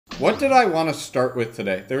What did I want to start with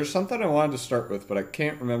today? There was something I wanted to start with, but I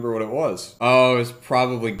can't remember what it was. Oh, it was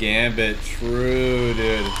probably Gambit. True,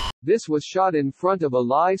 dude. This was shot in front of a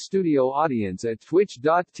live studio audience at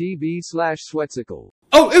twitch.tv/Sweatcicle.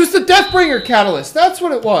 Oh, it was the Deathbringer catalyst. That's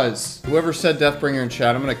what it was. Whoever said Deathbringer in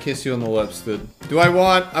chat, I'm gonna kiss you on the lips, dude. I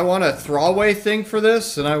want a throwaway thing for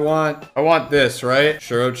this, and I want this, right?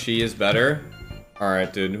 Shuro-chi is better. All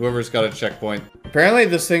right, dude, whoever's got a checkpoint. Apparently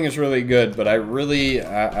this thing is really good, but I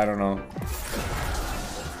don't know.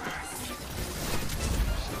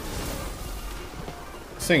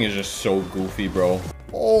 This thing is just so goofy, bro.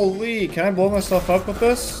 Holy, can I blow myself up with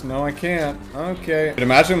this? No, I can't. Okay. But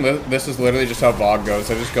imagine this is literally just how VOD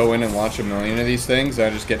goes. I just go in and launch a million of these things, and I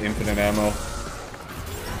just get infinite ammo.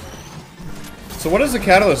 So what does the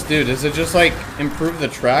catalyst do? Does it just, like, improve the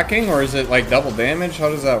tracking, or is it, like, double damage? How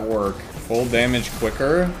does that work? Full damage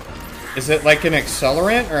quicker? Is it, like, an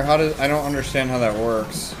accelerant, or I don't understand how that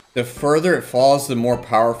works. The further it falls, the more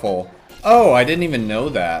powerful. Oh, I didn't even know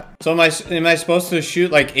that. So am I supposed to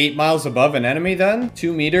shoot like 8 miles above an enemy then?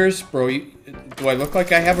 2 meters? Bro, do I look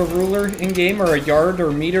like I have a ruler in game or a yard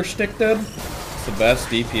or meter stick, dude? It's the best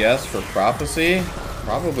DPS for prophecy.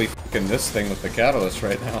 Probably fucking this thing with the catalyst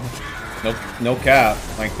right now. No cap.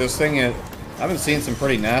 Like this thing, I've been seeing some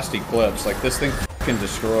pretty nasty clips. Like this thing fucking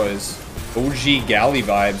destroys. OG galley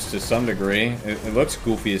vibes to some degree. It looks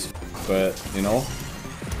goofy as fuck, but you know,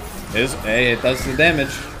 hey, it does the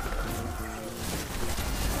damage.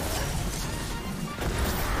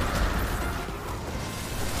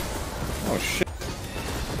 Oh shit.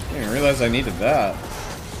 I didn't realize I needed that.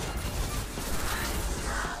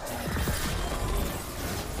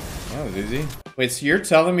 That was easy. Wait, so you're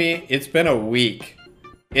telling me it's been a week?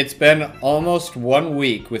 It's been almost 1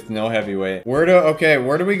 week with no heavyweight. Where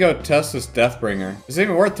do we go test this Deathbringer? Is it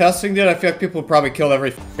even worth testing, dude? I feel like people probably killed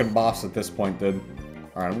every fucking boss at this point, dude.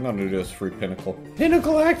 Alright, I'm gonna do this free pinnacle.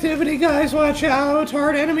 Pinnacle activity, guys, watch out!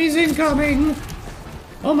 Hard enemies incoming!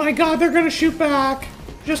 Oh my god, they're gonna shoot back!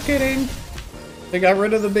 Just kidding. They got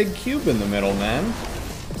rid of the big cube in the middle, man.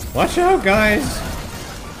 Watch out, guys!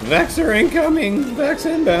 Vexer incoming! Vex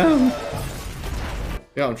inbound!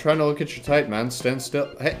 Yo, I'm trying to look at your type, man. Stand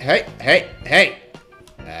still. Hey!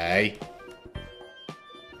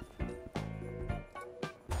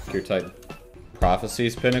 Your type.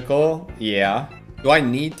 Prophecy's pinnacle? Yeah. Do I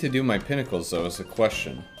need to do my pinnacles, though, is the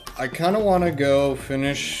question. I kind of want to go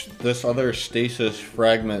finish this other stasis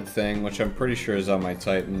fragment thing, which I'm pretty sure is on my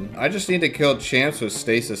Titan. I just need to kill champs with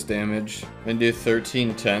stasis damage and do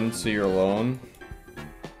 1310 so you're alone.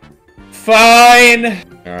 Fine!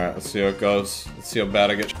 Alright, let's see how it goes. Let's see how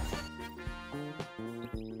bad I get.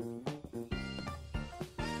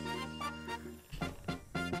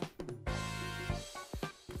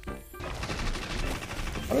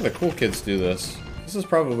 How do the cool kids do this? This is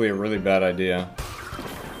probably a really bad idea.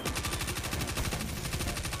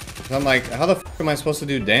 I'm like, how the f am I supposed to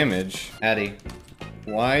do damage? Addy,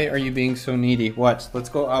 why are you being so needy? What? Let's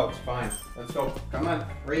go out. Fine. Let's go. Come on.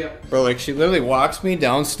 Hurry up. Bro, like, she literally walks me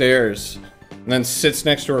downstairs and then sits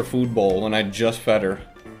next to her food bowl when I just fed her.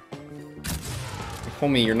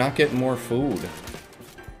 Homie, you're not getting more food.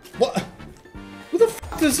 What? Who the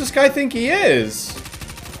f does this guy think he is?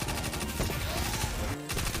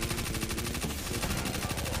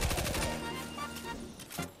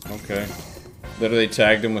 Okay. Literally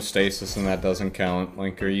tagged him with stasis and that doesn't count.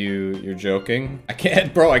 Like, you're joking? I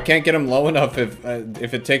can't, bro, I can't get him low enough if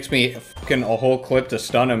it takes me fucking a whole clip to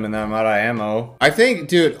stun him and then I'm out of ammo. I think,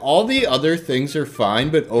 dude, all the other things are fine,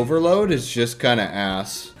 but overload is just kind of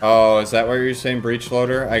ass. Oh, is that why you're saying breach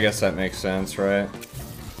loader? I guess that makes sense, right?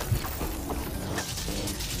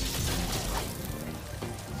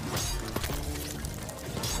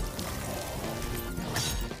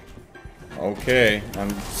 Okay, I'm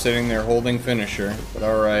sitting there holding finisher, but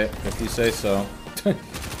alright, if you say so.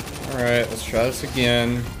 Alright, let's try this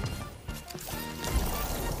again.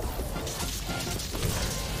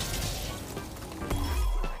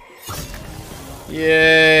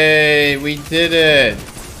 Yay, we did it!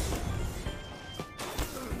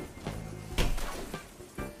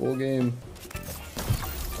 Full game.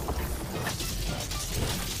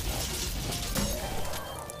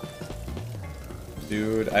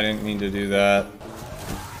 Dude, I didn't mean to do that.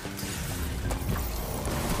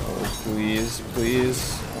 Oh, please,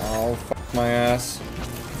 please. Oh, fuck my ass.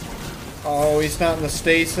 Oh, he's not in the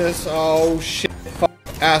stasis. Oh, shit. Fuck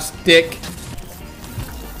ass dick.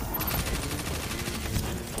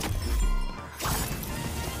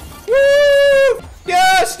 Woo!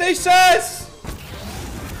 Yeah, stasis!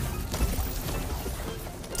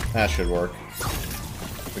 That should work.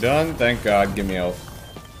 We done? Thank God. Give me health.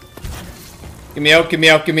 Give me out, give me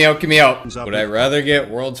out, give me out, give me out. Would I rather get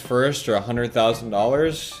world's first or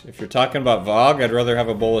 $100,000? If you're talking about VOG, I'd rather have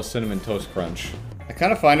a bowl of Cinnamon Toast Crunch. I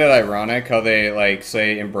kind of find it ironic how they, like,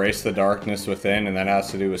 say embrace the darkness within, and that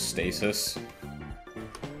has to do with stasis.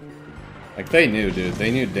 Like, they knew, dude.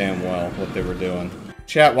 They knew damn well what they were doing.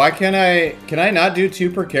 Chat, why can't can I not do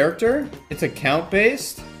 2 per character? It's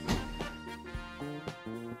account-based?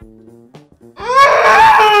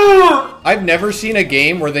 I've never seen a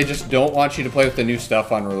game where they just don't want you to play with the new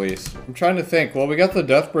stuff on release. I'm trying to think. Well, we got the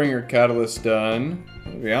Deathbringer catalyst done.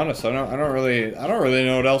 To be honest, I don't really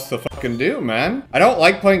know what else to fucking do, man. I don't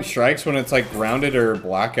like playing strikes when it's like grounded or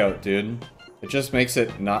blackout, dude. It just makes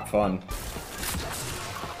it not fun.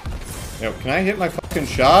 Yo, can I hit my fucking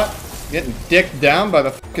shot? Getting dicked down by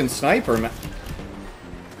the fucking sniper, man.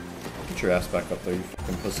 Get your ass back up there, you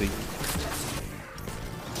fucking pussy.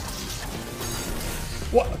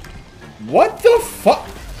 What? What the fuck?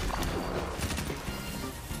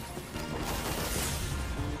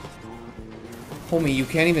 Homie, you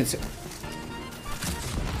can't even say.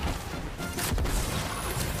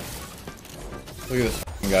 Look at this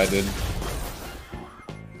fucking guy, dude.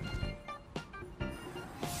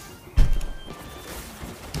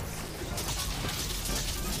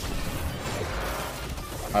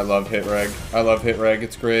 I love hit reg. I love hit reg.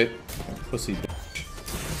 It's great. Pussy bitch.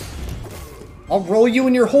 I'll roll you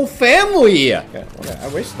and your whole family. Okay, I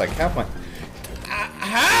wasted like half my.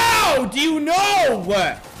 How do you know?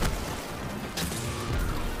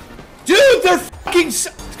 Dude, they're fucking. This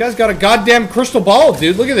guy's got a goddamn crystal ball,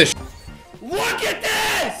 dude. Look at this. Look at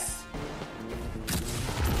this.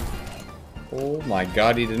 Oh my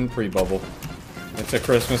god, he didn't pre-bubble. It's a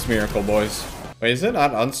Christmas miracle, boys. Wait, is it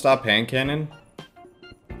not unstop hand cannon?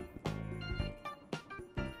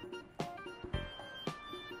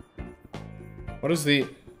 What is the...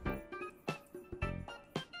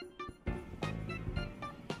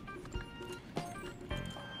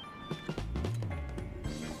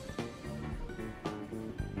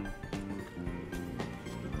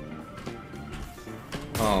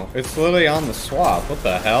 Oh, it's literally on the swap. What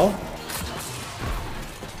the hell?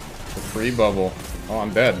 It's a free bubble. Oh,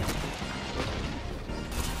 I'm dead.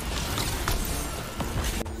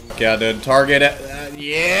 Yeah, dude. Target it.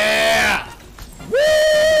 Yeah!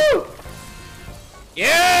 Woo!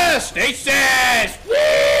 Yeah! Stasis!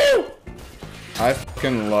 Woo! I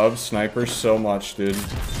fucking love snipers so much, dude.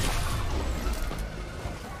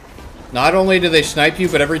 Not only do they snipe you,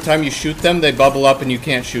 but every time you shoot them, they bubble up and you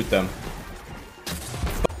can't shoot them.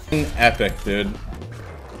 Fucking epic, dude.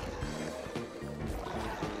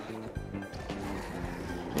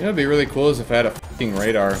 You know what'd be really cool is if I had a fucking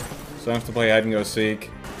radar, so I don't have to play hide and go seek.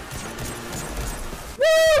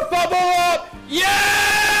 Woo! Bubble up!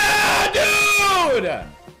 Yeah, dude!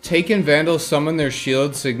 Taken Vandals summon their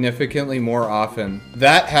shield significantly more often.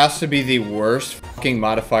 That has to be the worst fucking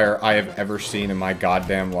modifier I have ever seen in my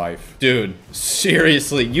goddamn life. Dude,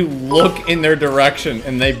 seriously, you look in their direction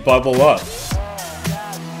and they bubble up.